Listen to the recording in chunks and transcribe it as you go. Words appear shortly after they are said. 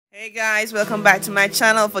Hey guys, welcome back to my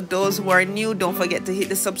channel. For those who are new, don't forget to hit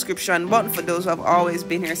the subscription button. For those who have always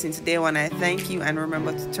been here since day one, I thank you, and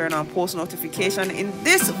remember to turn on post notification. In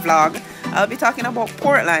this vlog, I'll be talking about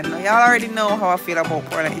Portland. Now, y'all already know how I feel about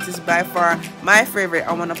Portland. It is by far my favorite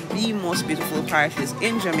and one of the most beautiful parishes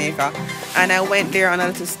in Jamaica, and I went there on a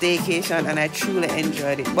little staycation and I truly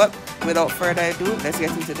enjoyed it. But without further ado, let's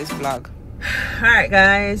get into this vlog. Alright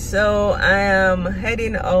guys, so I am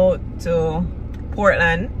heading out to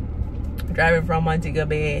Portland, driving from Montego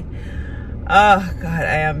Bay. Oh god,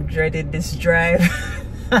 I am dreading this drive.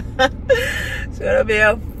 It's gonna be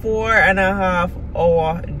a 4.5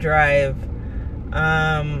 hour drive,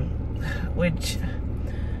 which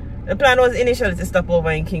the plan was initially to stop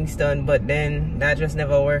over in Kingston, but then that just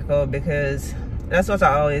never worked out, because that's what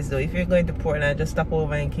I always do. If you're going to Portland, just stop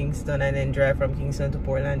over in Kingston and then drive from Kingston to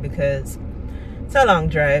Portland, because it's a long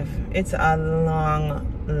drive. It's a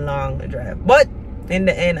long drive, but in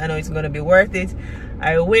the end I know it's going to be worth it.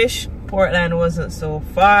 I wish Portland wasn't so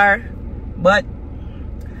far, but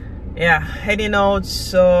yeah, heading out.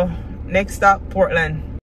 So next stop, Portland.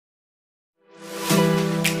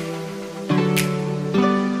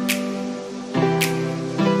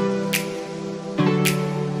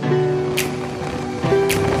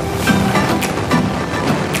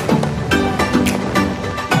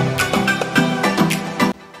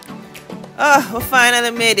 Oh, we finally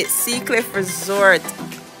made it. Seacliff Resort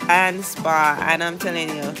and Spa, and I'm telling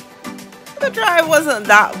you, the drive wasn't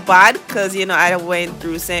that bad, because you know I went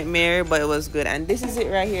through St. Mary, but it was good. And this is it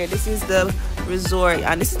right here. This is the resort,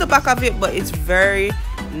 and this is the back of it, but it's very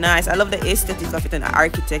nice. I love the aesthetic of it and the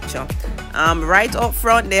architecture. Right up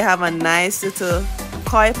front they have a nice little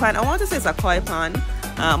koi pond. I want to say it's a koi pond.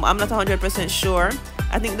 I'm not 100% sure.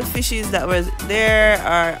 I think the fishes that was there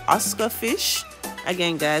are Oscar fish.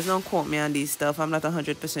 Again guys, don't quote me on these stuff, I'm not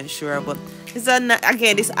 100% sure, but it's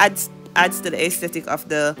again, this adds to the aesthetic of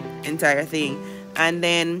the entire thing. And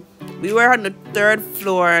then we were on the 3rd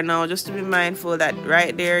floor now, just to be mindful that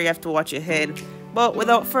right there you have to watch your head. But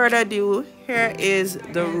without further ado, here is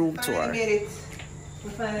the room tour. We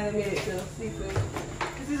finally made it to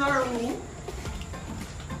Seacliff. This is our room.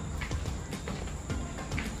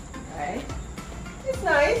 Right, it's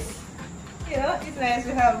nice, you know, it's nice.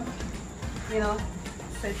 We have, you know,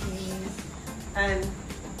 settees, and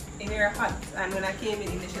in here hot. And when I came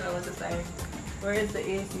in initially, I was just like, where is the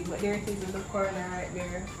AC? But there it is in the corner right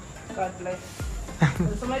there. God bless.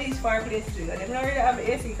 So some of these fireplaces too, they don't really have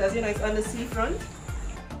AC because, you know, it's on the seafront.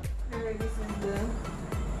 Here, this is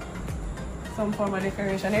some form of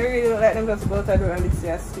decoration. I really don't like them just go to the door and it's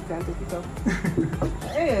a stick and take it up.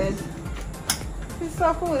 Anyways, it's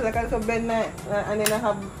so cool. It's like a little bed night, and then I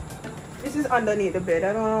have, this is underneath the bed.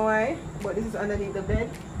 I don't know why, but this is underneath the bed.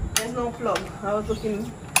 There's no plug. I was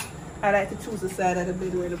looking, I like to choose the side of the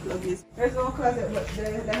bed where the plug is. There's no closet, but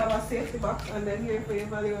they have a safety box under here for your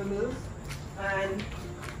valuables. And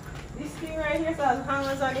this thing right here has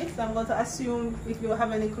hangers on it, so I'm going to assume if you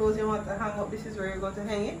have any clothes you want to hang up, this is where you're going to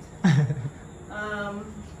hang it. A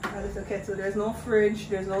little kettle. There's no fridge,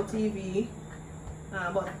 there's no TV,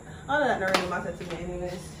 but all of that don't really matter to me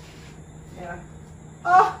anyways. Yeah.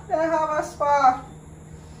 Oh, they have a spa.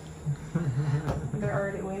 They're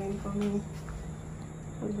already waiting for me.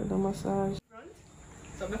 Look at the massage.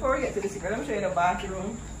 So before we get to the secret, let me show you the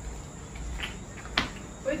bathroom,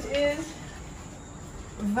 which is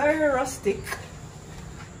very rustic.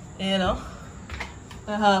 You know,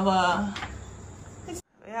 we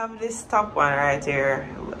have this top one right here.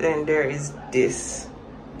 Then there is this.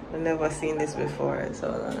 I've never seen this before,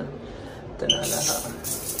 so turn on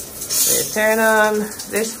the so you turn on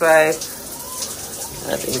this pipe.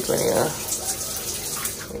 I think when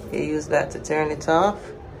you use that to turn it off,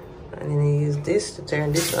 and then you use this to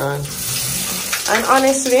turn this on. And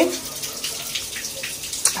honestly,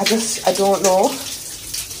 I don't know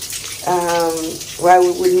why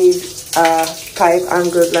we would need a pipe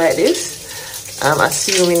angled like this. I'm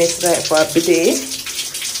assuming it's like for a bidet.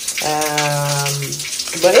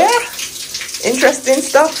 But yeah, interesting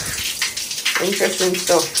stuff. Interesting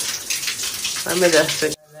stuff.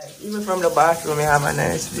 Even from the bathroom, you have a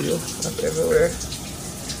nice view of everywhere.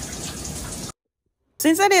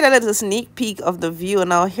 Since I did a little sneak peek of the view,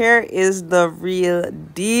 now here is the real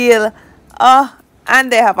deal.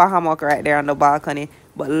 And they have a hammock right there on the balcony.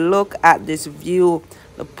 But look at this view.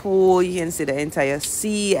 The pool, you can see the entire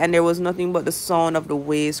sea, and there was nothing but the sound of the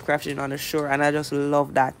waves crashing on the shore, and I just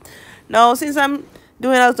love that. Now, since I'm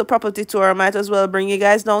doing a little property tour, I might as well bring you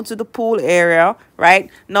guys down to the pool area. Right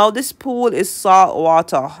now, this pool is salt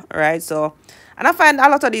water, right? So, and I find a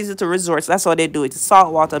lot of these little resorts, that's how they do it. It's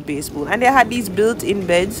salt water based pool, and they had these built-in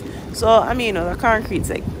beds. So I mean, you know, the concrete's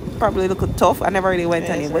like probably look tough. I never really went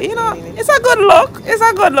any, but you know, it's a good look. It's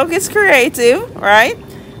a good look. It's creative, right?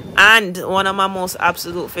 And one of my most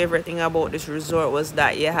absolute favorite thing about this resort was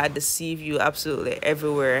that you had the sea view absolutely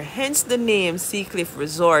everywhere. Hence the name Seacliff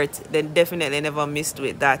Resort. They definitely never missed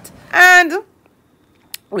with that. And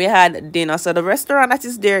we had dinner. So the restaurant that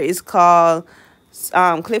is there is called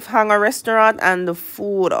Cliffhanger Restaurant, and the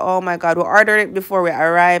food, oh my god, we ordered it before we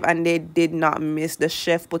arrived and they did not miss. The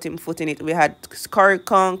chef put him foot in it. We had curry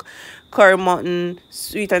conch, curry mutton,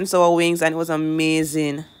 sweet and sour wings, and it was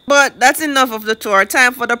amazing. But that's enough of the tour.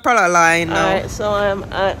 Time for the product line now. Alright, so I'm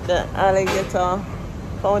at the Alligator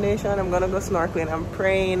Foundation. I'm gonna go snorkeling. I'm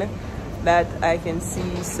praying that I can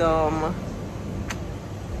see some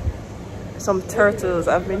turtles.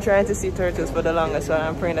 I've been trying to see turtles for the longest, so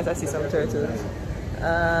I'm praying that I see some turtles.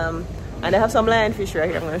 And they have some lionfish right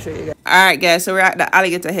here. I'm going to show you guys. Alright guys, so we're at the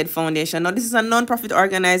Alligator Head Foundation. Now this is a non-profit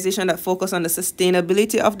organization that focuses on the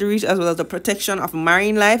sustainability of the reef as well as the protection of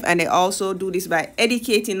marine life, and they also do this by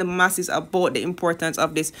educating the masses about the importance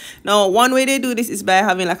of this. Now one way they do this is by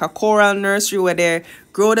having like a coral nursery where they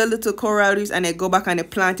grow the little coral reefs and they go back and they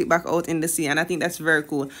plant it back out in the sea, and I think that's very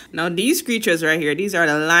cool. Now these creatures right here, these are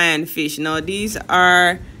the lionfish. Now these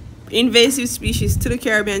are invasive species to the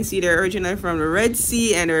Caribbean Sea. They're originally from the Red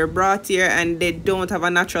Sea and they're brought here, and they don't have a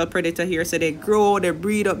natural predator here, so they grow, they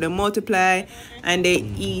breed up, they multiply, and they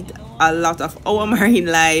eat a lot of our marine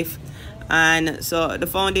life. And so the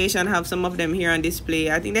foundation have some of them here on display.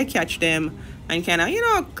 I think they catch them and kind of, you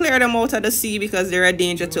know, clear them out of the sea because they're a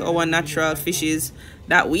danger to our natural fishes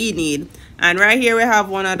that we need. And right here we have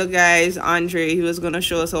one of the guys, Andre. He was gonna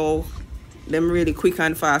show us how them really quick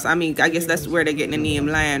and fast. I mean, I guess that's where they're getting the name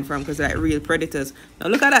lion from, because they're like real predators. Now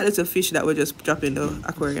look at that little fish that we just dropped in the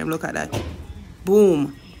aquarium. Look at that.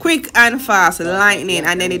 Boom. Quick and fast, lightning.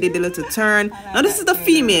 And then they did the little turn. Now this is the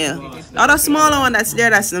female. The other smaller one that's there,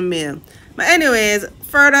 that's the male. But anyways,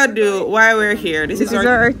 further ado, why we're here. This is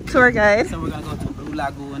our tour guide. So we're gonna go to Blue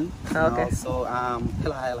Lagoon. Okay. So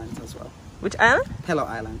Pillow Island as well. Which island? Pillow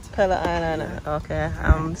Island. Pillow Island. Yeah. Okay,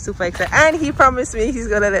 I'm super excited. And he promised me he's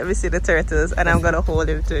gonna let me see the turtles, and I'm gonna hold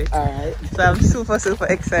him to it. Alright. So I'm super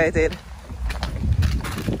excited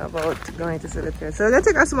about going to see the turtles. So we're gonna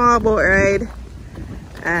take a small boat ride,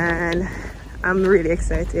 and I'm really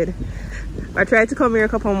excited. I tried to come here a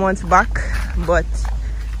couple months back, but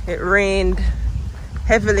it rained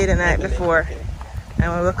heavily the night before,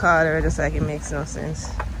 and when we called her, just like it makes no sense.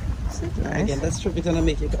 So nice. Again, this trip is gonna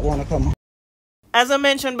make you wanna come. As I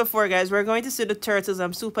mentioned before, guys, we're going to see the turtles.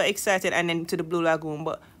 I'm super excited, and then to the Blue Lagoon.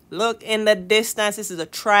 But look in the distance, this is a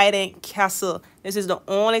Trident Castle. This is the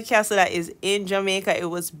only castle that is in Jamaica. It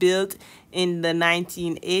was built in the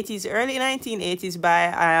 1980s, early 1980s, by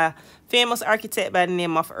a famous architect by the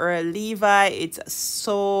name of Earl Levi. It's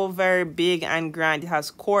so very big and grand. It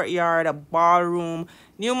has courtyard, a ballroom,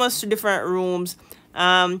 numerous different rooms.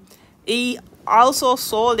 He also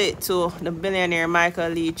sold it to the billionaire Michael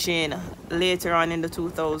Lee Chin later on in the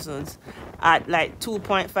 2000s at like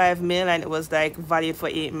 2.5 million, and it was like valued for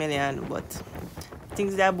 8 million, but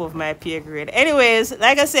things are above my pay grade. Anyways,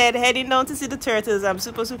 like I said, heading down to see the turtles. I'm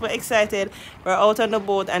super excited. We're out on the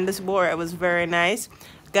boat, and this boat was very nice.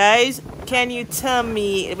 Guys, can you tell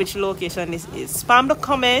me which location this is? Spam the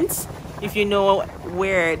comments if you know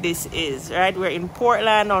where this is, right? We're in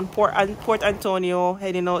Portland, on Port Antonio,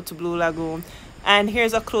 heading out to Blue Lagoon. And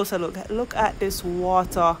here's a closer look. Look at this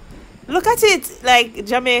water. Look at it. Like,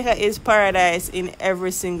 Jamaica is paradise in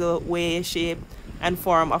every single way, shape, and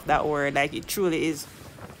form of that word. Like, it truly is.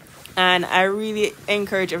 And I really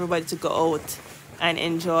encourage everybody to go out and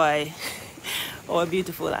enjoy our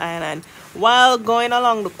beautiful island. While going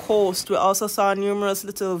along the coast, we also saw numerous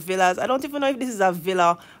little villas. I don't even know if this is a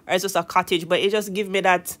villa or it's just a cottage, but it just gives me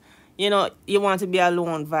that, you know, you want to be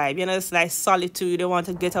alone vibe. You know, it's like solitude. You want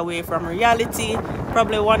to get away from reality.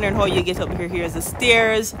 Probably wondering how you get up here. Here's the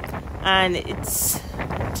stairs. And it's,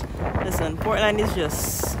 listen, Portland is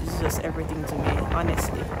just everything to me,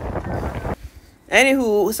 honestly.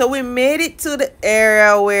 Anywho, so we made it to the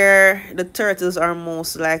area where the turtles are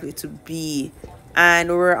most likely to be. And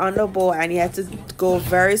we were on the boat, and you had to go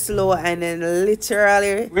very slow, and then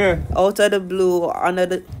literally out of the blue, under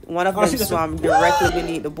the one of them swam directly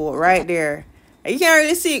beneath the boat, right there. You can't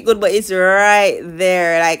really see it good, but it's right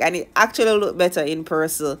there, like, and it actually looked better in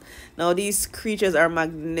person. Now these creatures are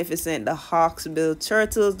magnificent. The hawksbill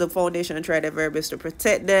turtles, the foundation tried their very best to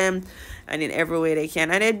protect them, and in every way they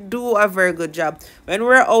can, and they do a very good job. When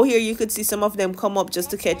we're out here, you could see some of them come up just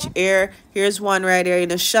to catch air. Here's one right there in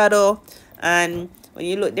the shadow. And when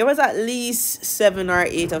you look, there was at least 7 or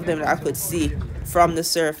 8 of them that I could see from the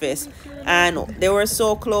surface. and they were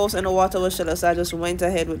so close and the water was shallow, so I just went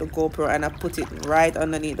ahead with the GoPro and I put it right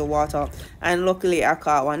underneath the water, and luckily I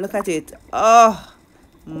caught one. Look at it. Oh,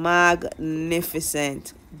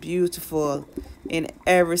 magnificent, beautiful in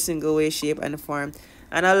every single way, shape and form.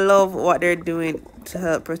 And I love what they're doing to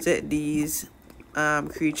help protect these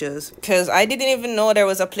creatures, because I didn't even know there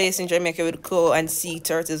was a place in Jamaica with go and see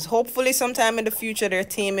turtles. Hopefully sometime in the future they're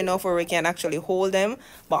tame enough where we can actually hold them,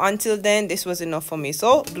 but until then this was enough for me.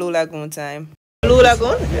 So Blue Lagoon time. Blue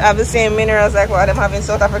Lagoon have the same minerals like what them have in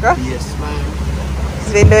South Africa. Yes, ma'am.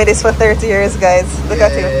 He's been doing this for 30 years, guys. Look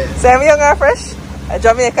at him. Same young and fresh. A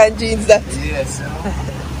Jamaican jeans that. Yes.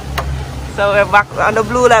 So we're back on the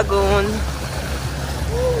Blue Lagoon.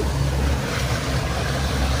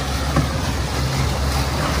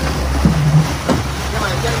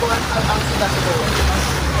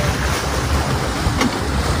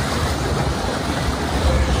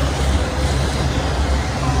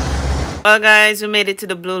 Well guys, we made it to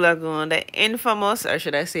the Blue Lagoon, the infamous, or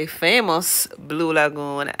should I say famous, Blue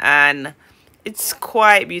Lagoon, and it's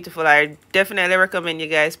quite beautiful. I definitely recommend you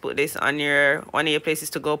guys put this on one of your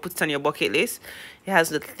places to go. Put it on your bucket list. It has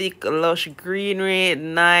the thick lush greenery,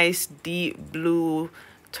 nice deep blue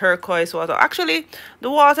turquoise water. Actually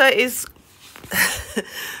the water is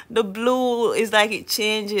the blue is like it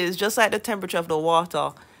changes just like the temperature of the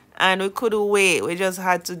water, and we couldn't wait. We just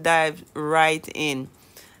had to dive right in,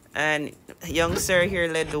 and young sir here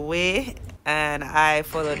led the way and I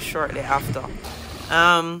followed shortly after.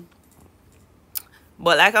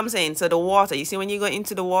 But like I'm saying, so the water, you see when you go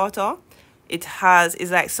into the water, it's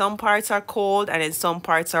like some parts are cold and then some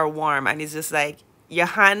parts are warm, and it's just like your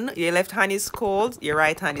left hand is cold, your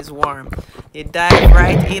right hand is warm. You dive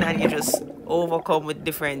right in and you just overcome with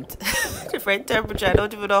different different temperature. I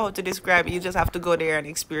don't even know how to describe it. You just have to go there and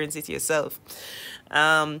experience it yourself.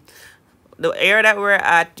 The area that we're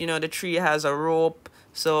at, you know, the tree has a rope,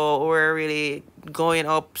 so we're really going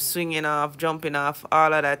up, swinging off, jumping off,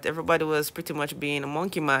 all of that. Everybody was pretty much being a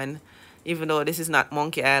monkey man, even though this is not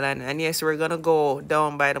Monkey Island. And yes, we're gonna go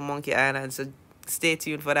down by the Monkey Island, so stay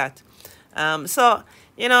tuned for that. So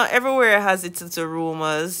you know, everywhere has its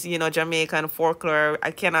rumors, you know, Jamaican folklore.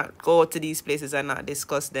 I cannot go to these places and not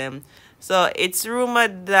discuss them. So it's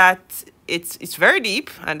rumored that it's very deep,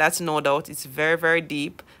 and that's no doubt. It's very, very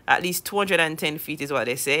deep. At least 210 feet is what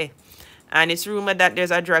they say. And it's rumored that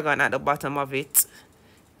there's a dragon at the bottom of it.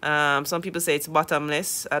 Some people say it's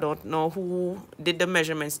bottomless. I don't know who did the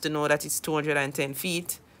measurements to know that it's 210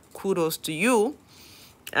 feet. Kudos to you.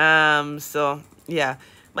 So yeah.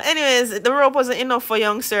 But anyways, the rope wasn't enough for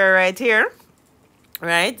young sir right here.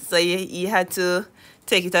 Right? So he had to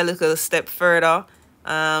take it a little step further.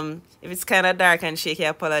 If it's kind of dark and shaky, I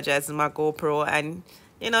apologize to my GoPro. And,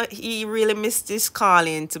 you know, he really missed his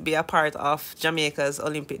calling to be a part of Jamaica's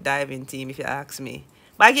Olympic diving team, if you ask me.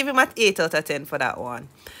 But I give him an 8 out of 10 for that one.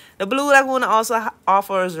 The Blue Lagoon also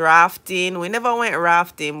offers rafting. We never went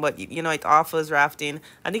rafting, but, you know, it offers rafting.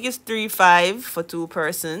 I think it's $3.5 for 2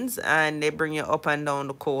 persons, and they bring you up and down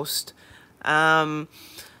the coast.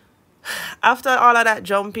 After all of that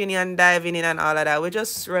jumping and diving in and all of that, we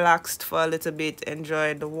just relaxed for a little bit,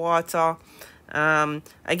 enjoyed the water.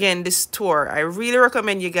 Again, this tour, I really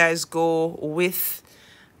recommend you guys go with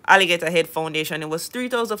Alligator Head Foundation. It was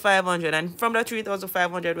 $3,500, and from the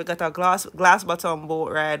 $3,500 we got a glass bottom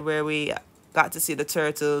boat ride where we got to see the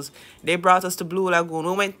turtles. They brought us to Blue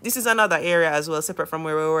Lagoon. This is another area as well, separate from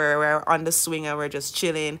where we were. We're on the swing and we're just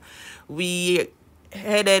chilling. We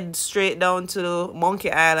headed straight down to Monkey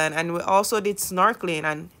Island, and we also did snorkeling,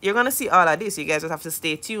 and you're gonna see all of this. You guys just have to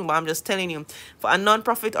stay tuned, but I'm just telling you, for a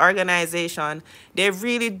non-profit organization, they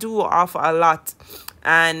really do offer a lot.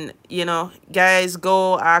 And you know, guys,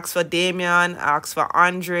 go ask for Damien, ask for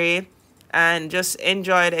Andre, and just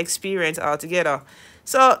enjoy the experience altogether.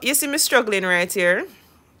 So you see me struggling right here.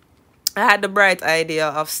 I had the bright idea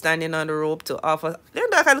of standing on the rope to offer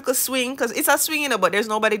like a little swing, because it's a swing, you know, but there's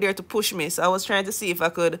nobody there to push me. So I was trying to see if I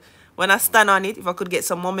could, when I stand on it, if I could get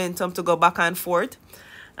some momentum to go back and forth.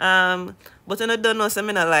 But I don't know, so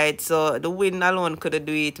I'm not light, so the wind alone could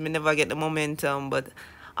do it. Me never get the momentum, but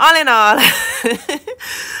all in all,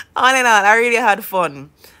 all in all, I really had fun.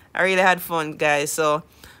 I really had fun, guys. So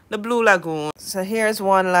the Blue Lagoon. So here's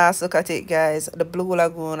one last look at it, guys. The Blue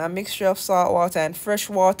Lagoon, a mixture of salt water and fresh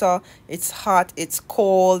water. It's hot, it's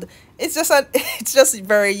cold. It's just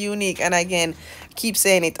very unique. And again, keep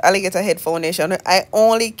saying it, Alligator Head Foundation. I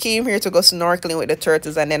only came here to go snorkeling with the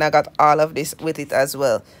turtles, and then I got all of this with it as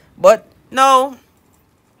well. But no,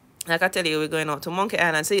 like I tell you, we're going out to Monkey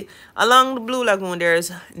Island. See, along the Blue Lagoon,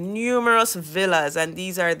 there's numerous villas, and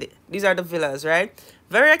these are the villas, right?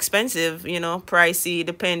 very expensive, you know, pricey,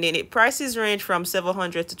 depending. Prices range from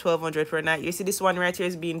 700 to 1200 per night. You see this one right here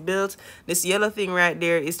is being built. This yellow thing right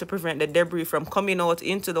there is to prevent the debris from coming out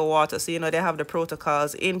into the water. So, you know, they have the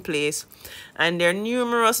protocols in place. And there are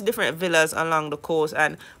numerous different villas along the coast.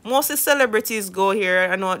 And mostly celebrities go here.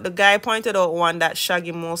 I know the guy pointed out one that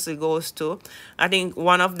Shaggy mostly goes to. I think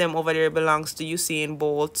one of them over there belongs to Usain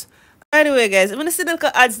Bolt. Anyway, guys, when you see the little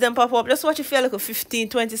ads them pop up, just watch it for like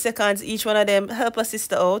 15-20 seconds each one of them. Help a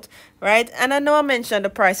sister out, right? And I know I mentioned the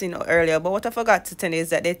pricing earlier, but what I forgot to tell you is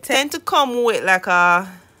that they tend to come with like a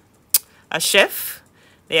chef.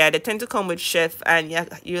 Yeah, they tend to come with chef, and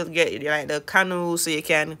you'll get like the canoe, so you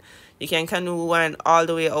can canoe and all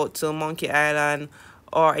the way out to Monkey Island,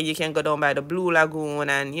 or you can go down by the Blue Lagoon,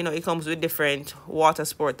 and you know it comes with different water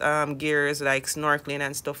sport gears like snorkeling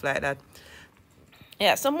and stuff like that.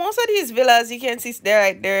 Yeah, so most of these villas you can see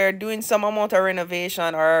they're doing some amount of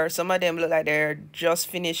renovation, or some of them look like they're just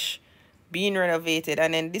finished being renovated.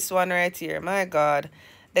 And then this one right here, my God.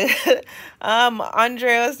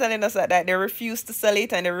 Andre was telling us that they refuse to sell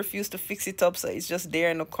it and they refuse to fix it up, so it's just there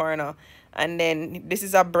in the corner. And then this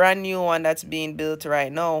is a brand new one that's being built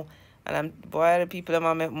right now. And boy, the people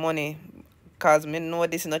that make money, cause me know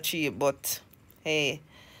this is not cheap, but hey,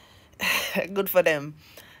 good for them.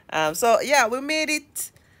 So yeah, we made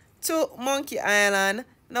it to Monkey Island.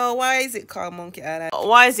 Now, why is it called Monkey Island?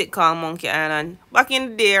 Why is it called Monkey Island? Back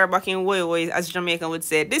in the day, or back in way, as Jamaican would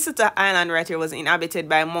say, this little island right here was inhabited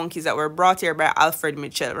by monkeys that were brought here by Alfred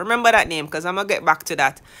Mitchell. Remember that name, because I'm going to get back to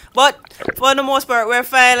that. But for the most part, we're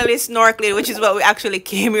finally snorkeling, which is what we actually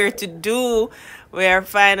came here to do. We're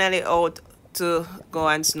finally out to go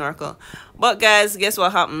and snorkel. But guys, guess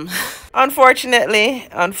what happened? Unfortunately,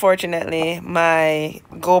 my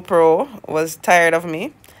GoPro was tired of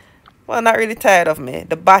me. Well, not really tired of me.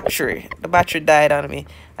 The battery died on me.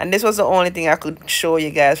 And this was the only thing I could show you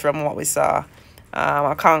guys from what we saw.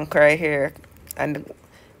 A conch right here. And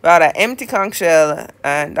we had an empty conch shell,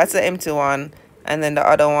 and that's the empty one. And then the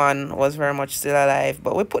other one was very much still alive.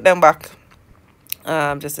 But we put them back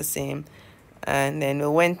just the same. And then we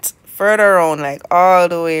went further around, like all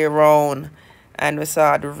the way around, and we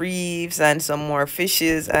saw the reefs and some more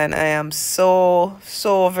fishes. And I am so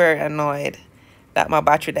very annoyed that my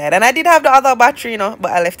battery died. And I did have the other battery, you know,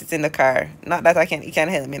 but I left it in the car. Not that it can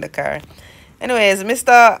help me in the car. Anyways,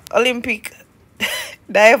 Mr. Olympic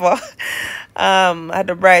diver had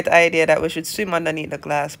the bright idea that we should swim underneath the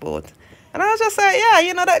glass boat. And I was just like, yeah,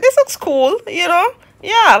 you know, that this looks cool, you know.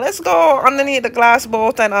 Yeah, let's go underneath the glass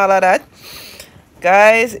boat and all of that.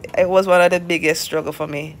 Guys, it was one of the biggest struggle for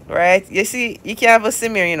me, right? You see, you can't have a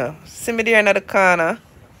simmer, you know. Simmer there in the corner.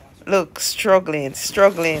 Look, struggling,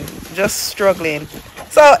 just struggling.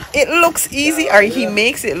 So it looks easy, or he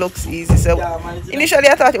makes it looks easy. So initially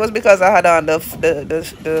I thought it was because I had on the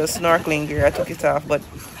snorkeling gear. I took it off, but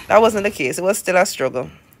that wasn't the case. It was still a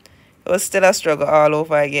struggle. It was still a struggle all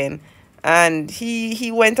over again. And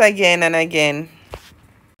he went again and again.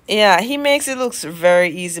 Yeah, he makes it looks very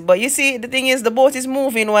easy. But you see, the thing is, the boat is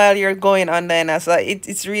moving while you're going under, and so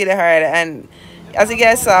it's really hard. And as you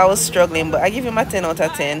guys saw, I was struggling, but I give him a 10 out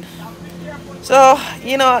of 10. So,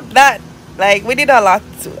 you know, that, like, we did a lot.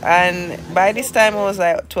 And by this time, it was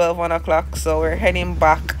like 1 o'clock. So we're heading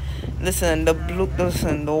back. Listen, the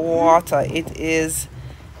water, it is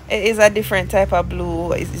a different type of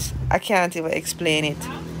blue. I can't even explain it.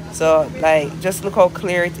 So, like, just look how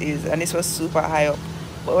clear it is. And this was super high up.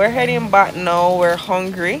 But we're heading back now. We're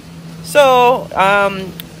hungry. So,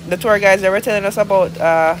 the tour guys, they were telling us about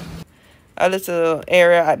a little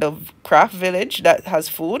area at the craft village that has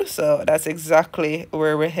food. So that's exactly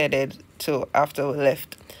where we're headed to after we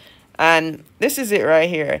left. And this is it right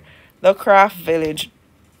here, the craft village.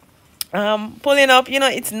 Pulling up, you know,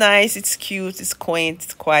 it's nice, it's cute, it's quaint,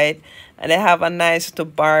 it's quiet, and they have a nice little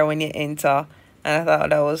bar when you enter, and I thought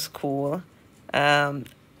that was cool. I'm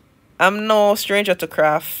no stranger to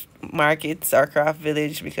craft markets or craft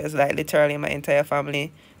village, because like literally my entire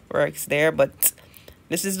family works there, but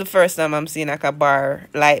this is the first time I'm seeing like a bar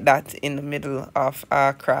like that in the middle of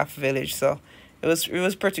a craft village. So it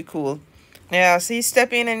was pretty cool. Yeah, so you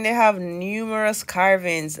step in and they have numerous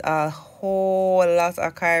carvings, a whole lot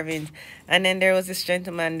of carvings. And then there was this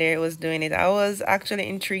gentleman there who was doing it. I was actually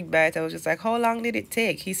intrigued by it. I was just like, how long did it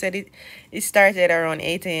take? He said it started around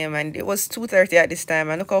 8 a.m. and it was 2:30 at this time.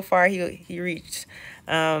 And look how far he reached.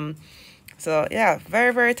 So yeah,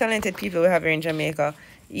 very, very talented people we have here in Jamaica.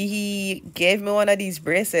 He gave me one of these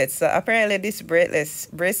bracelets. So apparently this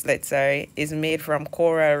bracelet, is made from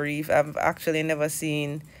coral reef. I've actually never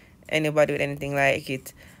seen anybody with anything like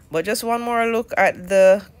it. But just one more look at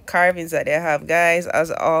the carvings that they have, guys.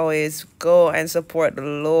 As always, go and support the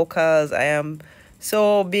locals. I am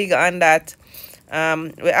so big on that.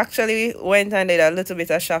 We actually went and did a little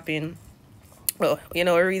bit of shopping. Well, you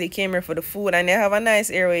know, we really came here for the food, and they have a nice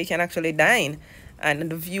area where you can actually dine,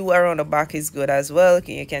 and the view around the back is good as well.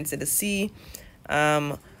 You can see the sea.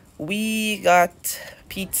 We got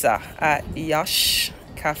pizza at YOSCH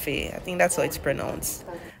Cafe. I think that's how it's pronounced.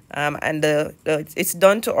 And it's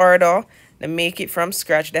done to order. They make it from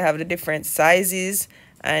scratch. They have the different sizes,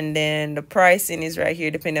 and then the pricing is right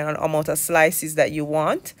here depending on the amount of slices that you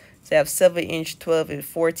want. So they have 7-inch, 12,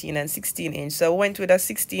 14, and 16-inch. So I went with a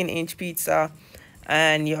 16-inch pizza,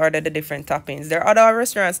 and you order the different toppings. There are other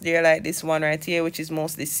restaurants there like this one right here, which is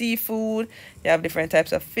mostly seafood. They have different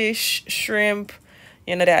types of fish, shrimp.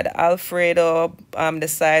 You know, they had Alfredo. The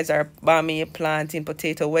sides are bami, plantain,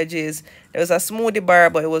 potato wedges. There was a smoothie bar,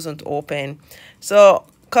 but it wasn't open. So,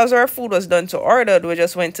 because our food was done to order, we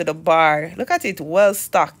just went to the bar. Look at it, well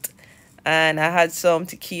stocked. And I had some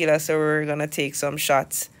tequila, so we were going to take some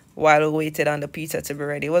shots while we waited on the pizza to be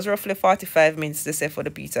ready. It was roughly 45 minutes to say for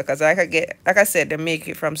the pizza, because like I said, they make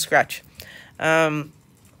it from scratch. And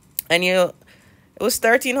you know, it was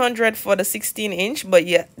 $1,300 for the 16-inch, but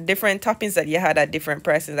yeah, different toppings that you had at different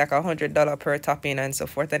prices, like $100 per topping and so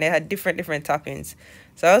forth. And they had different toppings.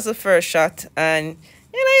 So that was the first shot, and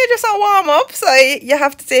you know, you just a warm up, so you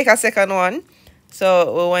have to take a second one.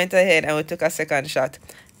 So we went ahead and we took a second shot.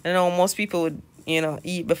 I know most people would, you know,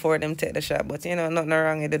 eat before them take the shot, but you know, nothing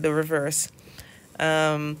wrong. It did the reverse.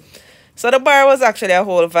 So the bar was actually a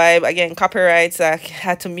whole vibe. Again, copyrights, I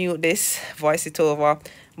had to mute this, voice it over.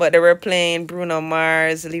 But they were playing Bruno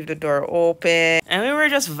Mars, Leave the Door Open. And we were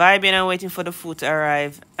just vibing and waiting for the food to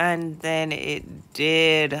arrive. And then it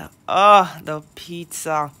did. Oh, the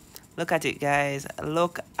pizza. Look at it, guys.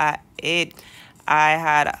 Look at it. I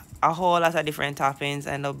had a whole lot of different toppings.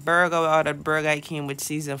 And the burger, we ordered burger, it came with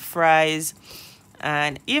seasoned fries.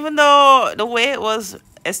 And even though the wait was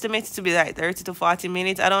estimated to be like 30 to 40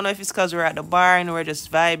 minutes, I don't know if it's because we're at the bar and we're just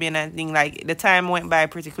vibing and things, like the time went by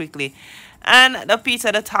pretty quickly. And the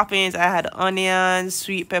pizza, the toppings, I had onions,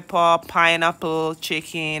 sweet pepper, pineapple,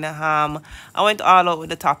 chicken, ham. I went all out with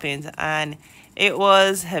the toppings, and it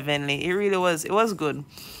was heavenly. It really was. It was good.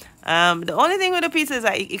 The only thing with the pizza is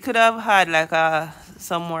that it could have had like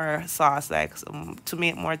some more sauce, like some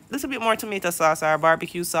little bit more tomato sauce or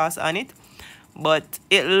barbecue sauce on it. But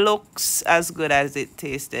it looks as good as it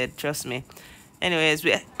tasted, trust me. Anyways,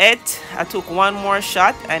 we ate. I took one more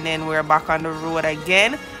shot, and then we're back on the road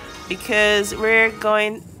again, because we're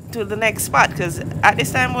going to the next spot, because at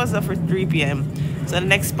this time it was for 3 p.m. So the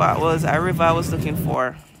next spot was a river I was looking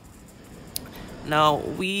for. Now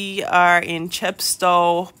we are in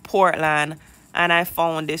Chepstow, Portland, and I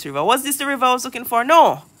found this river. Was this the river I was looking for?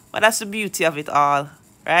 No, but that's the beauty of it all,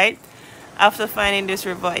 right? After finding this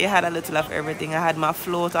river, it had a little of everything. I had my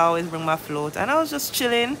float. I always bring my float, and I was just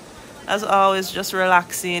chilling, as always, just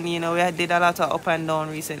relaxing. You know, we did a lot of up and down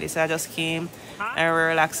recently, so I just came and we're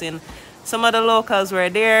relaxing. Some of the locals were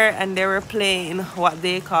there, and they were playing what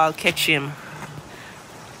they call catching,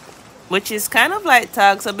 which is kind of like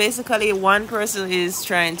tag. So basically, one person is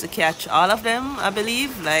trying to catch all of them, I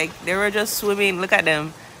believe. Like, they were just swimming, look at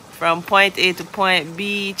them, from point A to point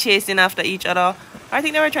B, chasing after each other. I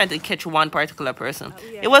think they were trying to catch one particular person.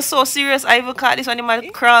 It was so serious. I even caught this one. He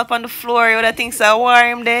might crawl up on the floor. You would think so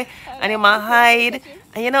warm there, and he might hide.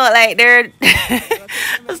 And you know, like, they're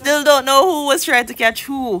I still don't know who was trying to catch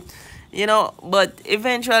who, you know. But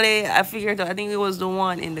eventually, I figured out, I think it was the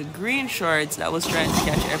one in the green shorts that was trying to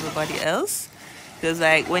catch everybody else. Because,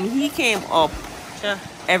 like, when he came up,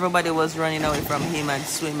 everybody was running away from him and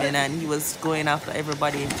swimming, and he was going after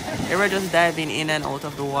everybody. They were just diving in and out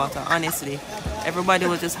of the water, honestly. Everybody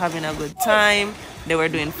was just having a good time. They were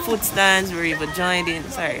doing foot stands. We were even joined in.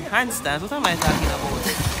 Sorry, handstands. What am I talking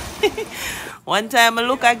about? One time I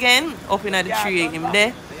look again, up in the tree, him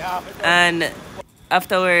there. And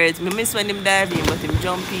afterwards, I miss when him diving, but him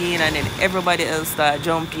jumping, and then everybody else start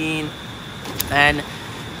jumping. And,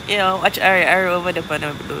 you know, watch Ari over there on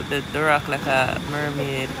the rock like a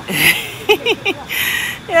mermaid.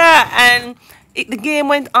 Yeah, and the game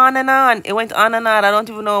went on and on. It went on and on. I don't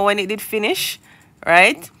even know when it did finish,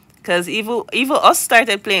 right? Because even us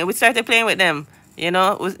started playing. We started playing with them, you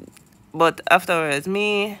know. But afterwards,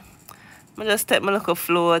 I just take my little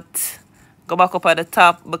float, go back up at the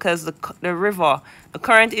top, because the river, the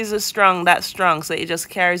current is that strong, so it just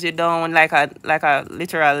carries you down like a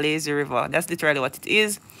literal lazy river. That's literally what it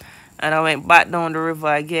is. And I went back down the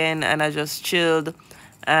river again, and I just chilled,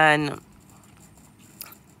 and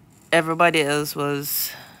everybody else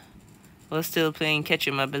was was still playing catch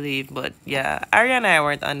 'em, I believe. But yeah, Ari and I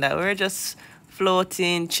weren't on that. We were just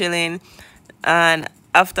floating, chilling, and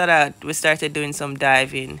after that we started doing some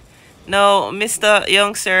diving. Now, Mr.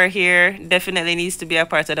 Youngster here definitely needs to be a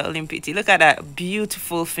part of the Olympic team. Look at that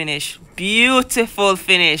beautiful finish. Beautiful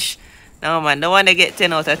finish. No, man, don't want to get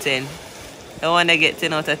 10 out of 10. Don't want to get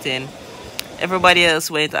 10 out of 10. Everybody else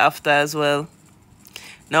went after as well.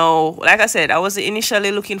 Now, like I said, I was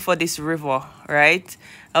initially looking for this river, right?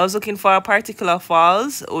 I was looking for a particular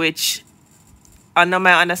falls, which under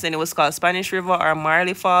my understanding was called Spanish River or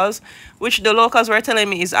Marley Falls, which the locals were telling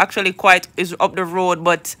me is actually is up the road,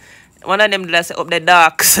 but one of them did say up the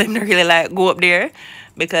dark, so I didn't really like go up there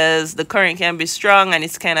because the current can be strong and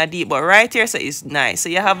it's kind of deep. But right here, so it's nice. So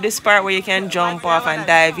you have this part where you can jump off and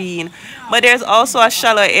dive in, but there's also a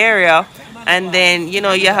shallow area, and then you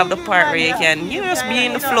know you have the part where you can just be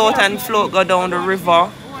in the float and float go down the river.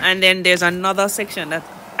 And then there's another section that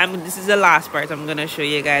this is the last part I'm gonna show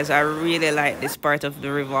you guys. I really like this part of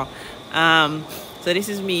the river. So this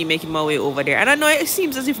is me making my way over there, and I know it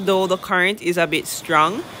seems as if though the current is a bit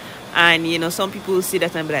strong, and you know some people see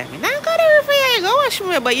that and be like, "Man, I got a river here, go wash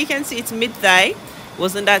me," but you can see it's mid-thigh,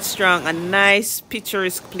 wasn't that strong. A nice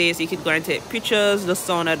picturesque place. You could go and take pictures. The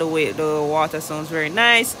sound of the way the water sounds very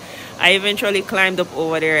nice. I eventually climbed up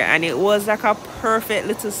over there, and it was like a perfect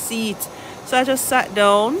little seat. So I just sat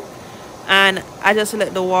down and I just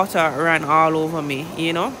let the water run all over me,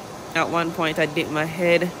 you know. At one point I dipped my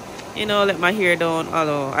head, you know, let my hair down,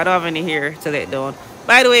 although I don't have any hair to let down.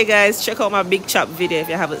 By the way guys, check out my big chop video if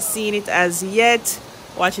you haven't seen it as yet.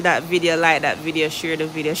 Watch that video, like that video, share the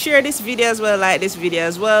video, share this video as well, like this video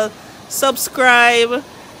as well, subscribe,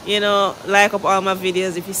 you know, like up all my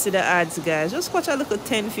videos. If you see the ads guys, just watch a little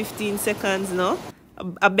 10-15 seconds, you know,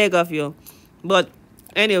 I beg of you. But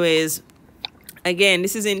anyways, again,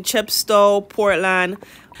 this is in Chepstow, Portland.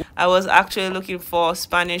 I was actually looking for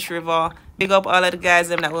Spanish River. Big up all of the guys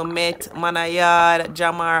them that we met. Manayad,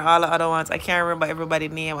 Jamar, all the other ones. I can't remember everybody's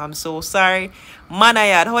name. I'm so sorry.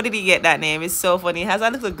 Manayad, how did he get that name? It's so funny. He has a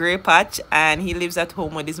little grey patch and he lives at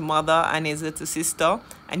home with his mother and his little sister.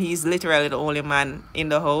 And he's literally the only man in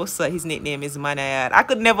the house. So his nickname is Manayad. I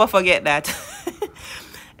could never forget that.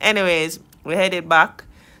 Anyways, we headed back.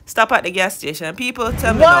 Stop at the gas station. People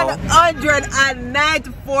tell me now,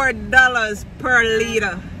 $194 per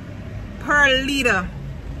liter. Per liter.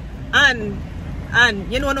 And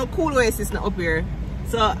you know no cool oasis not up here.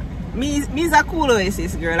 So me's a cool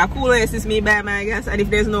oasis girl. A cool oasis me buy my gas. And if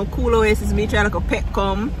there's no cool oasis, me try like a pet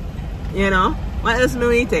come. You know. What else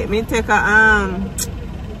me take? Me take a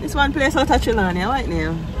this one place out of Trelawney, what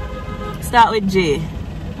name? Start with J.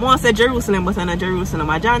 More say Jerusalem, but I'm not Jerusalem,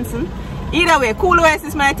 a Johnson. Either way, cool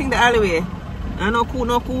oasis might think the alleyway. I know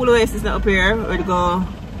no cool oasis not up here. We'll go.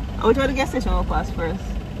 Which one the gas station will pass first?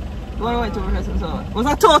 What went to first? Was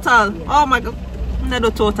a Total. Oh my god. Not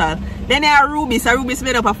a Total. Then there are Rubies. A Rubies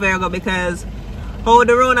made up a fair go because how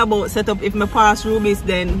the roundabout set up, if me pass Rubies,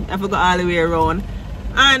 then I forgot all the way around.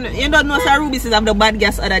 And you don't know sir, Rubies is have the bad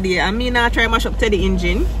gas other day. And me now try mash up to the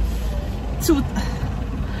engine.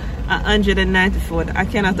 194. I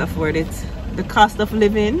cannot afford it. The cost of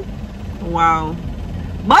living. Wow.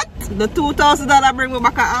 But the $2,000 bring me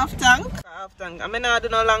back a half tank. I mean I do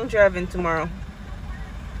no long driving tomorrow.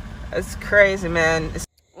 It's crazy man.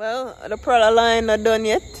 Well, the Prada line not done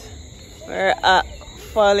yet. We're at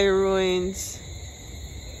Folly Ruins.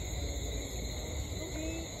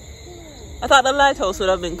 I thought the lighthouse would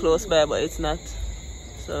have been close by, but it's not.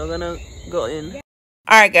 So we're gonna go in.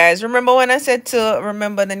 Alright guys, remember when I said to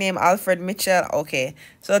remember the name Alfred Mitchell? Okay,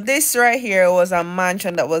 so this right here was a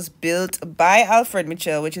mansion that was built by Alfred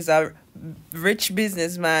Mitchell, which is a rich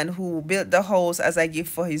businessman who built the house as a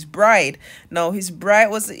gift for his bride. Now his bride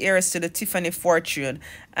was the heiress to the Tiffany fortune,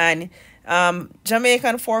 and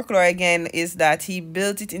Jamaican folklore again is that he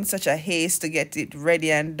built it in such a haste to get it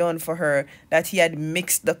ready and done for her that he had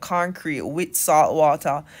mixed the concrete with salt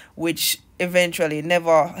water, which eventually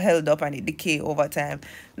never held up and it decayed over time.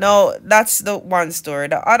 Now that's the one story.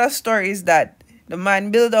 The other story is that the man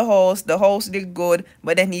built the house did good,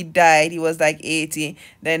 but then he died. He was like 80.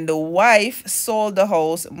 Then the wife sold the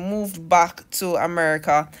house, moved back to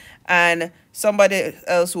America, and somebody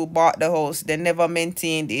else who bought the house, they never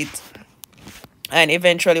maintained it, and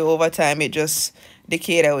eventually over time it just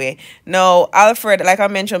decayed away. Now Alfred, like I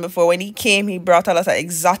mentioned before, when he came he brought a lot of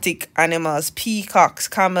exotic animals, peacocks,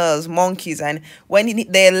 camels, monkeys, and when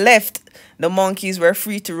they left, the monkeys were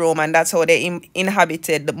free to roam, and that's how they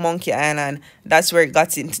inhabited the Monkey Island. That's where it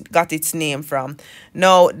got its name from.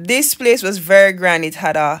 Now this place was very grand. It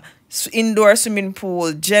had a indoor swimming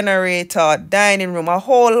pool, generator, dining room, a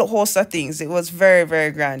whole host of things. It was very,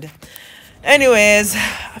 very grand. Anyways,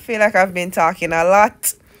 I feel like I've been talking a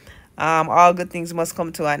lot. All good things must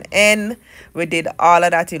come to an end. We did all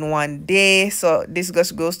of that in one day, so this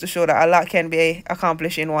just goes to show that a lot can be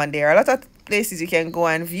accomplished in one day. There are a lot of places you can go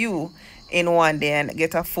and view in one day and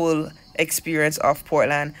get a full experience of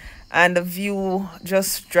Portland. And the view,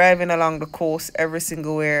 just driving along the coast every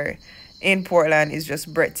single where in Portland, is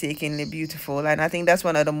just breathtakingly beautiful, and I think that's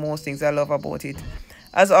one of the most things I love about it.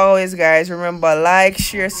 As always, guys, remember, like,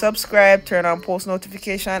 share, subscribe, turn on post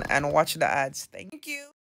notification, and watch the ads. Thank you.